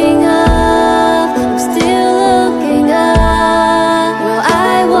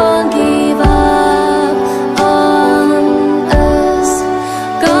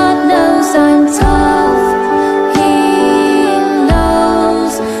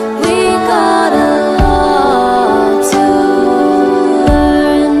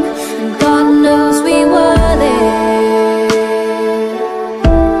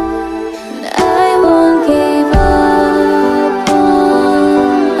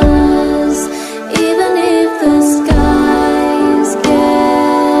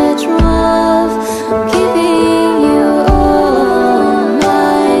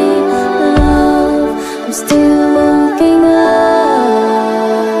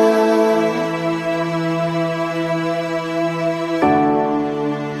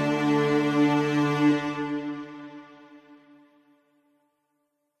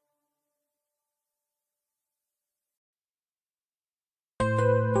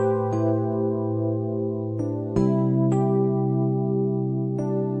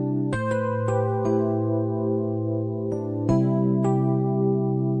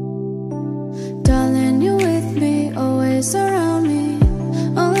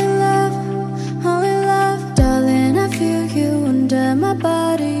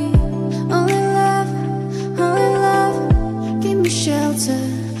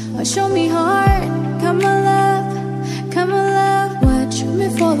or show me heart. Come on love, come on love. Watch me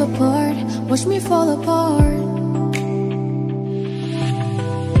fall apart, watch me fall apart.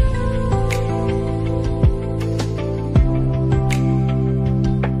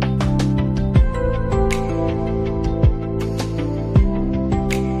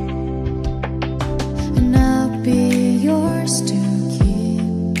 And I'll be yours to keep.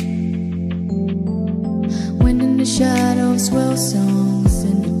 When in the shadows will songs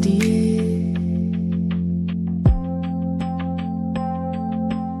in the deep.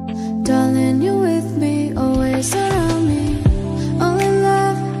 Darling, you're with me, always around me. Only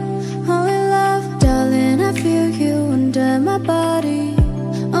love, darling, I feel you under my body.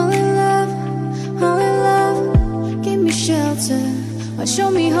 Only love, give me shelter, or show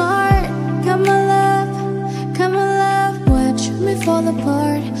me heart. Come on love, come on love. Watch me fall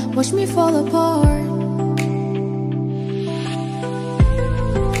apart, watch me fall apart.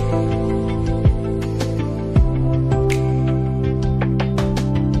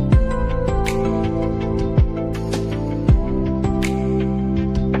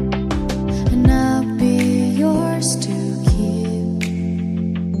 And I'll be yours to keep.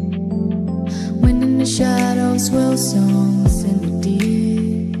 When in the shadows will songs in the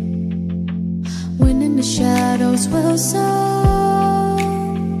deep. When in the shadows will song.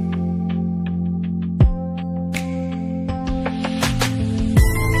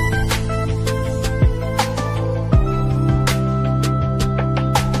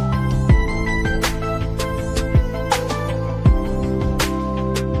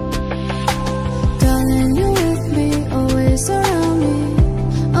 Darling, you're with me, always around me.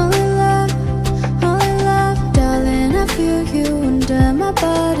 Only love, darling, I feel you under my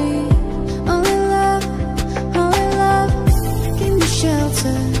body. Only love, give me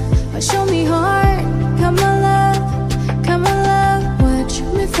shelter, or show me heart. Come on love, watch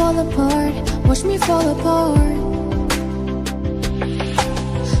me fall apart, watch me fall apart.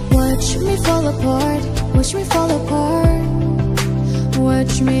 Watch me fall apart, watch me fall apart.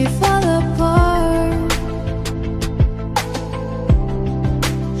 Watch me fall apart.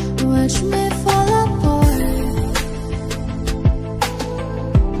 Watch me fall apart.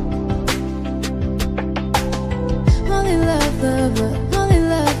 Only love, lover, only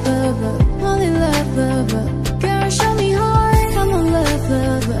love, lover, only love, lover. Girl, show me heart. Come on love,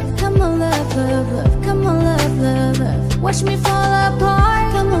 lover, come on love, lover, come on love, lover. Watch me fall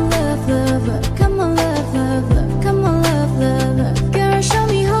apart. Come on love, lover, come on love, lover, come on love, lover. Girl, show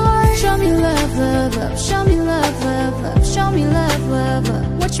me heart. Show me love, lover, show me love, lover, show me love, lover.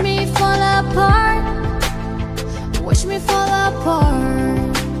 Watch me fall apart, watch me fall apart.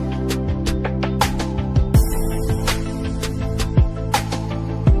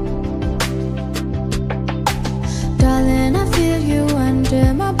 Darling, I feel you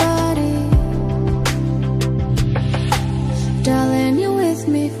under my body. Darling, you're with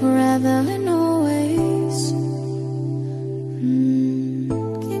me forever and always.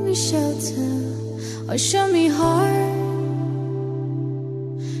 Give me shelter, or show me heart.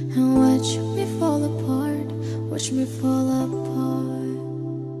 And watch me fall apart, watch me fall apart.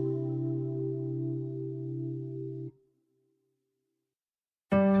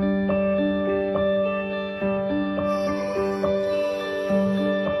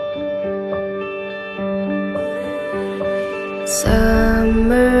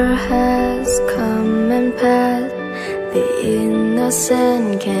 Summer has come and passed. The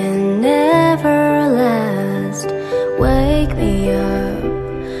innocent can never last. Wake me up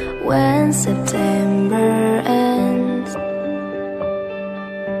when September ends.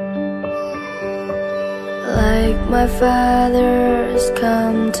 Like my father's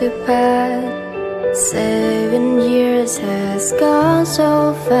come to pass. 7 years has gone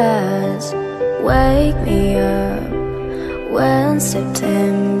so fast. Wake me up when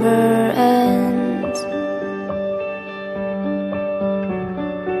September ends.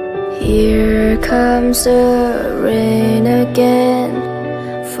 Here comes the rain again,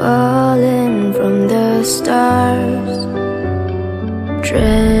 falling from the stars,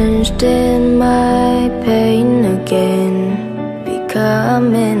 drenched in my pain again,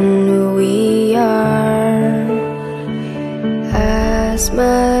 becoming who we are. As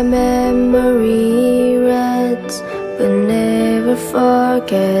my memory rests, but never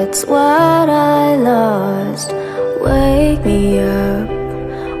forgets what I lost. Wake me up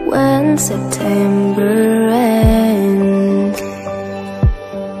when September ends.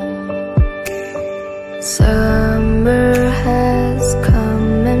 Summer has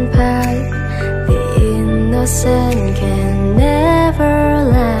come and passed. The innocent can never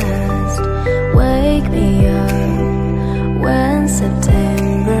last. Wake me up when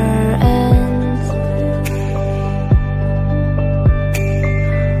September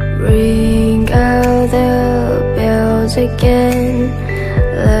again,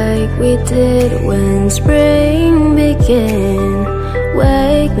 like we did when spring began.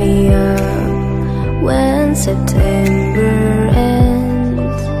 Wake me up when September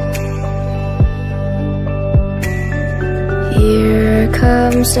ends. Here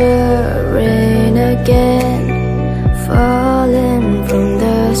comes the rain again, falling from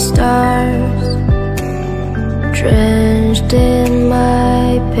the stars, drenched in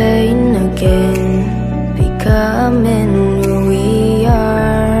my pain again, becoming who we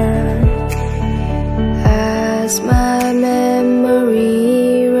are. As my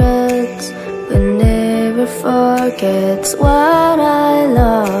memory rests, but never forgets what I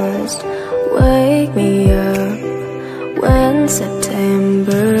lost. Wake me up when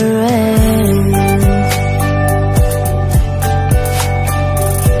September ends.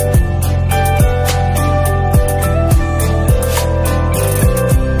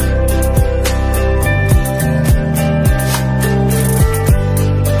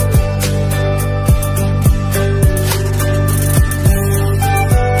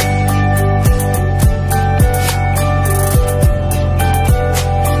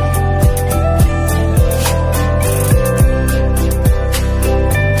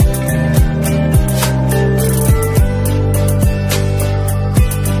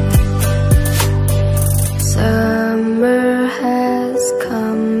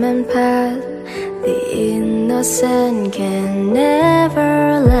 Innocent can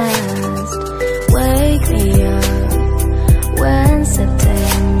never last. Wake me up